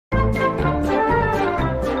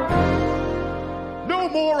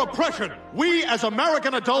more oppression. We, as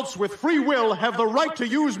American adults with free will, have the right to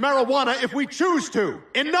use marijuana if we choose to.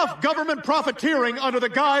 Enough government profiteering under the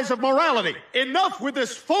guise of morality. Enough with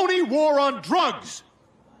this phony war on drugs.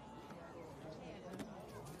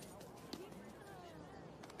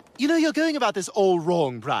 You know, you're going about this all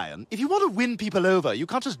wrong, Brian. If you want to win people over, you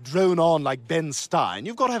can't just drone on like Ben Stein.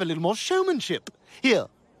 You've got to have a little more showmanship. Here,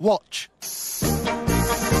 watch.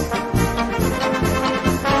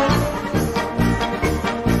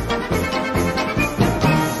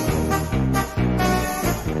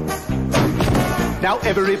 Now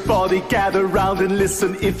everybody gather round and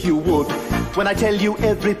listen if you would. When I tell you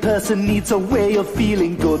every person needs a way of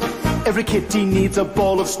feeling good. Every kitty needs a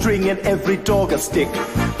ball of string and every dog a stick.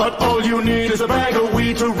 But all you need is a bag of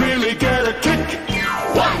weed to really get a kick.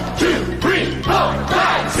 1, 2, 3, 4,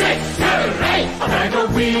 5, 6, 7, 8. A bag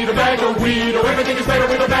of weed, a bag of weed. Oh, everything is better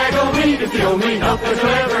with a bag of weed. It's the only help that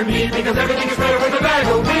you'll ever need, because everything is better with a bag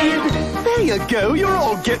of weed. There you go, you're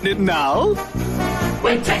all getting it now.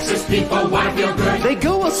 When Texas people want to feel good, they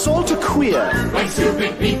go assault a queer. When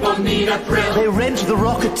stupid people need a thrill, they rent the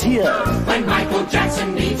Rocketeer. When Michael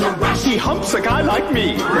Jackson needs a rush, he humps a guy like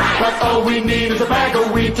me. Right. But all we need is a bag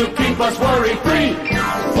of weed to keep us worry-free.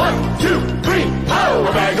 1, 2, 3, oh!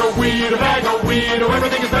 A bag of weed, a bag of weed. Oh,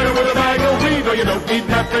 everything is better with a bag of weed. Oh, you don't need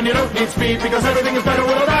meth and you don't need speed, because everything is better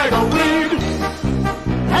with a bag of weed.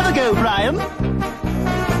 Have a go, Brian.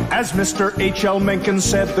 As Mr. H.L. Mencken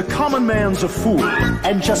said, the common man's a fool.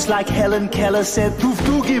 And just like Helen Keller said,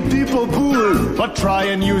 to give people bull. But try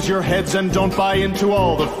and use your heads and don't buy into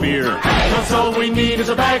all the fear. Cause all we need is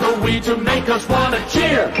a bag of weed to make us want to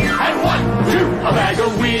cheer. And 1, 2, a bag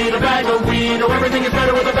of weed, a bag of weed. Oh, everything is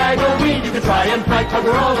better with a bag of weed. You can try and fight, but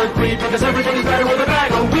we're all agreed, because everything is better with a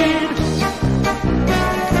bag of weed.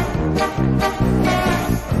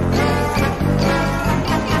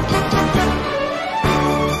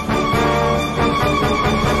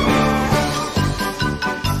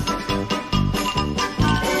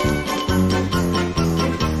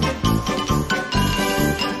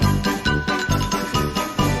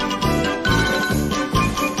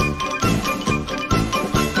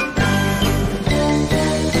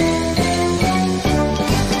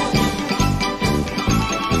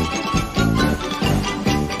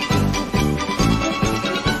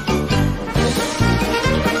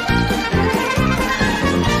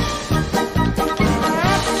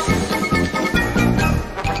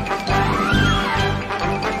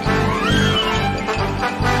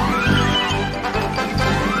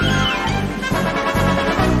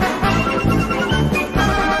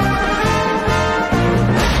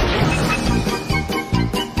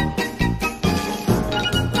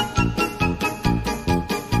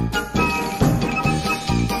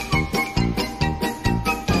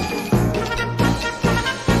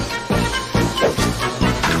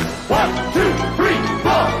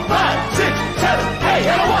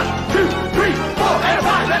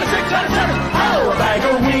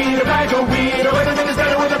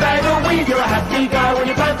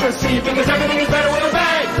 Because everything is better with a